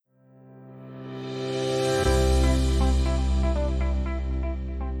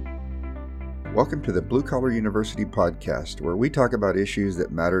Welcome to the Blue Collar University podcast, where we talk about issues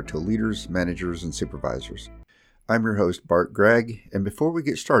that matter to leaders, managers, and supervisors. I'm your host, Bart Gregg, and before we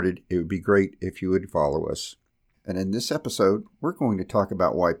get started, it would be great if you would follow us. And in this episode, we're going to talk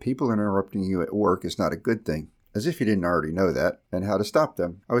about why people interrupting you at work is not a good thing, as if you didn't already know that, and how to stop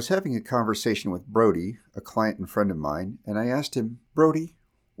them. I was having a conversation with Brody, a client and friend of mine, and I asked him, Brody,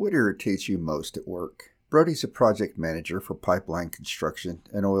 what irritates you most at work? Brody's a project manager for pipeline construction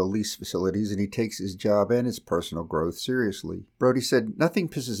and oil lease facilities, and he takes his job and his personal growth seriously. Brody said, nothing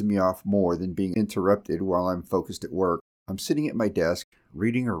pisses me off more than being interrupted while I'm focused at work. I'm sitting at my desk,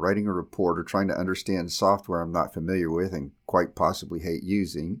 reading or writing a report or trying to understand software I'm not familiar with and quite possibly hate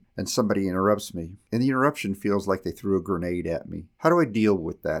using, and somebody interrupts me. And the interruption feels like they threw a grenade at me. How do I deal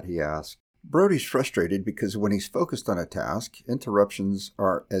with that, he asked. Brody's frustrated because when he's focused on a task, interruptions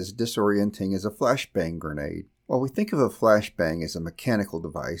are as disorienting as a flashbang grenade. While we think of a flashbang as a mechanical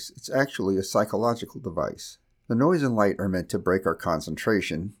device, it's actually a psychological device. The noise and light are meant to break our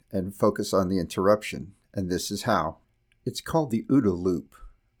concentration and focus on the interruption, and this is how. It's called the OODA loop,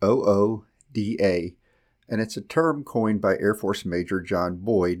 O-O-D-A, and it's a term coined by Air Force Major John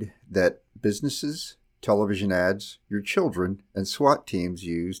Boyd that businesses, television ads, your children, and SWAT teams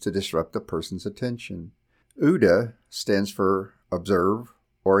use to disrupt a person's attention. OODA stands for Observe,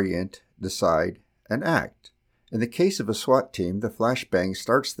 Orient, Decide, and Act. In the case of a SWAT team, the flashbang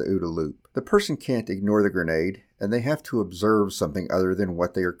starts the OODA loop. The person can't ignore the grenade, and they have to observe something other than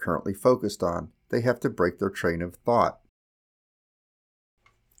what they are currently focused on. They have to break their train of thought.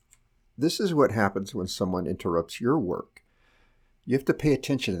 This is what happens when someone interrupts your work. You have to pay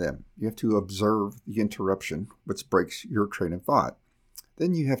attention to them. You have to observe the interruption, which breaks your train of thought.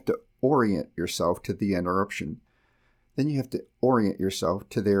 Then you have to orient yourself to the interruption. Then you have to orient yourself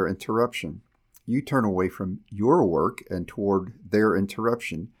to their interruption. You turn away from your work and toward their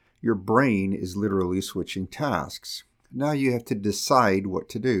interruption. Your brain is literally switching tasks. Now you have to decide what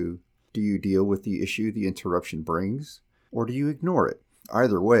to do. Do you deal with the issue the interruption brings, or do you ignore it?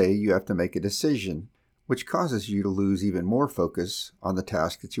 Either way, you have to make a decision, which causes you to lose even more focus on the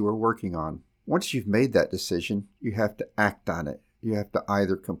task that you are working on. Once you've made that decision, you have to act on it. You have to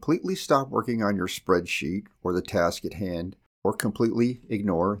either completely stop working on your spreadsheet or the task at hand, or completely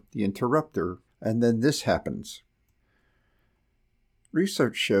ignore the interrupter, and then this happens.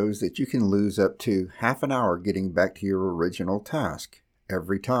 Research shows that you can lose up to half an hour getting back to your original task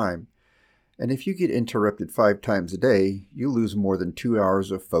every time. And if you get interrupted 5 times a day, you lose more than 2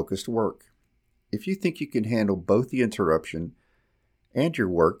 hours of focused work. If you think you can handle both the interruption and your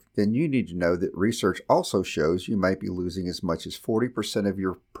work, then you need to know that research also shows you might be losing as much as 40% of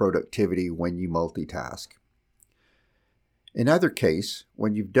your productivity when you multitask. In either case,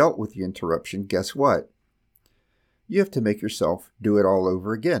 when you've dealt with the interruption, guess what? You have to make yourself do it all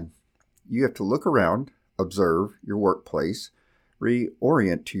over again. You have to look around, observe your workplace,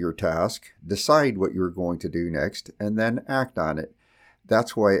 reorient to your task, decide what you're going to do next, and then act on it.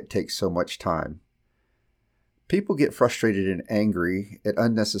 That's why it takes so much time. People get frustrated and angry at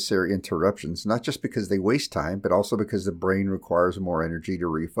unnecessary interruptions, not just because they waste time, but also because the brain requires more energy to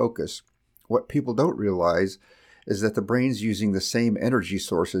refocus. What people don't realize is that the brain's using the same energy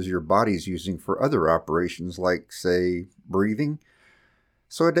sources your body's using for other operations like, say, breathing.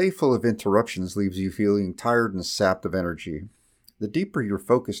 So a day full of interruptions leaves you feeling tired and sapped of energy. The deeper you're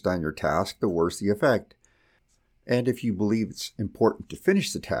focused on your task, the worse the effect. And if you believe it's important to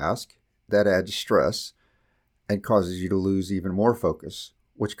finish the task, that adds stress and causes you to lose even more focus,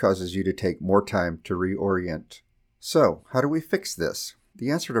 which causes you to take more time to reorient. So, how do we fix this? The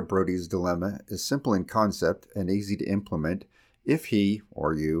answer to Brody's dilemma is simple in concept and easy to implement if he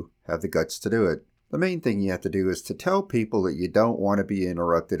or you have the guts to do it. The main thing you have to do is to tell people that you don't want to be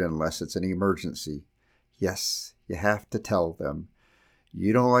interrupted unless it's an emergency. Yes, you have to tell them.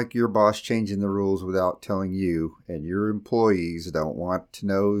 You don't like your boss changing the rules without telling you, and your employees don't want to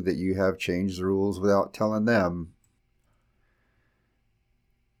know that you have changed the rules without telling them.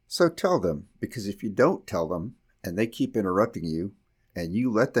 So tell them, because if you don't tell them, and they keep interrupting you, and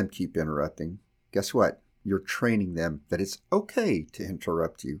you let them keep interrupting, guess what? You're training them that it's okay to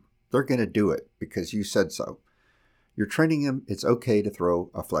interrupt you. They're going to do it because you said so. You're training them it's okay to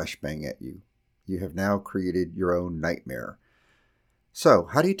throw a flashbang at you. You have now created your own nightmare. So,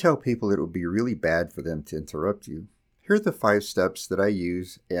 how do you tell people it would be really bad for them to interrupt you? Here are the 5 steps that I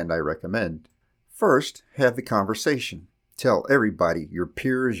use and I recommend. First, have the conversation. Tell everybody, your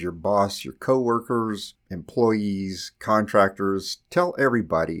peers, your boss, your coworkers, employees, contractors, tell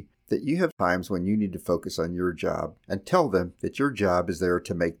everybody that you have times when you need to focus on your job, and tell them that your job is there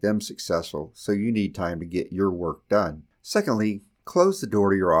to make them successful, so you need time to get your work done. Secondly, Close the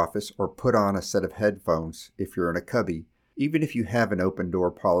door to your office or put on a set of headphones if you're in a cubby. Even if you have an open door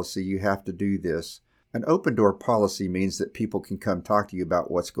policy, you have to do this. An open door policy means that people can come talk to you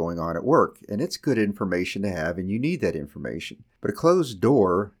about what's going on at work, and it's good information to have, and you need that information. But a closed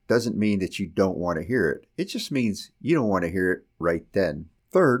door doesn't mean that you don't want to hear it. It just means you don't want to hear it right then.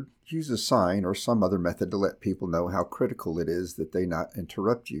 Third, use a sign or some other method to let people know how critical it is that they not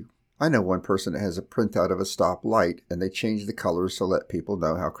interrupt you. I know one person that has a printout of a stoplight, and they change the colors to let people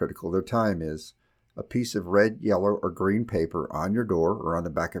know how critical their time is. A piece of red, yellow, or green paper on your door or on the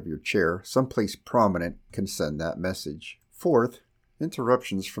back of your chair, someplace prominent, can send that message. Fourth,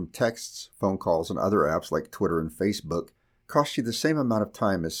 interruptions from texts, phone calls, and other apps like Twitter and Facebook cost you the same amount of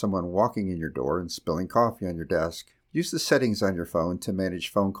time as someone walking in your door and spilling coffee on your desk. Use the settings on your phone to manage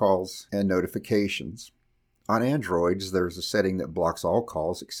phone calls and notifications. On Androids, there's a setting that blocks all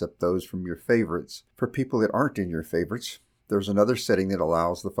calls except those from your favorites. For people that aren't in your favorites, there's another setting that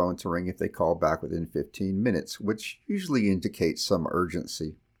allows the phone to ring if they call back within 15 minutes, which usually indicates some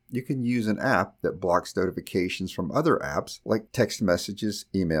urgency. You can use an app that blocks notifications from other apps like text messages,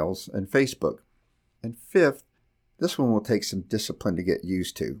 emails, and Facebook. And fifth, this one will take some discipline to get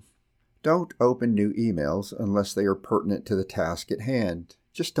used to. Don't open new emails unless they are pertinent to the task at hand.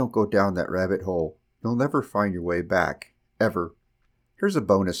 Just don't go down that rabbit hole. You'll never find your way back, ever. Here's a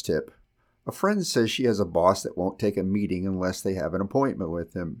bonus tip. A friend says she has a boss that won't take a meeting unless they have an appointment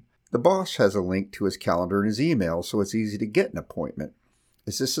with him. The boss has a link to his calendar in his email, so it's easy to get an appointment.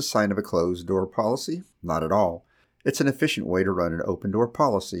 Is this a sign of a closed door policy? Not at all. It's an efficient way to run an open door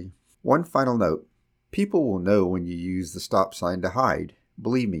policy. One final note. People will know when you use the stop sign to hide.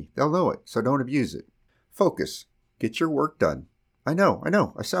 Believe me, they'll know it, so don't abuse it. Focus. Get your work done. I know,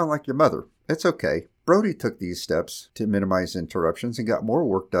 I sound like your mother. It's okay. Brody took these steps to minimize interruptions and got more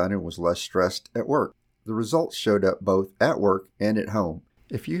work done and was less stressed at work. The results showed up both at work and at home.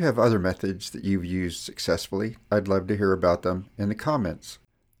 If you have other methods that you've used successfully, I'd love to hear about them in the comments.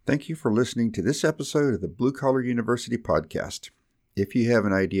 Thank you for listening to this episode of the Blue Collar University podcast. If you have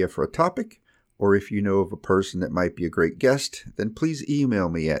an idea for a topic, or if you know of a person that might be a great guest, then please email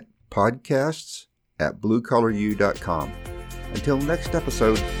me at podcasts@bluecollaru.com. Until next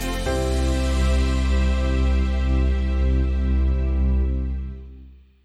episode.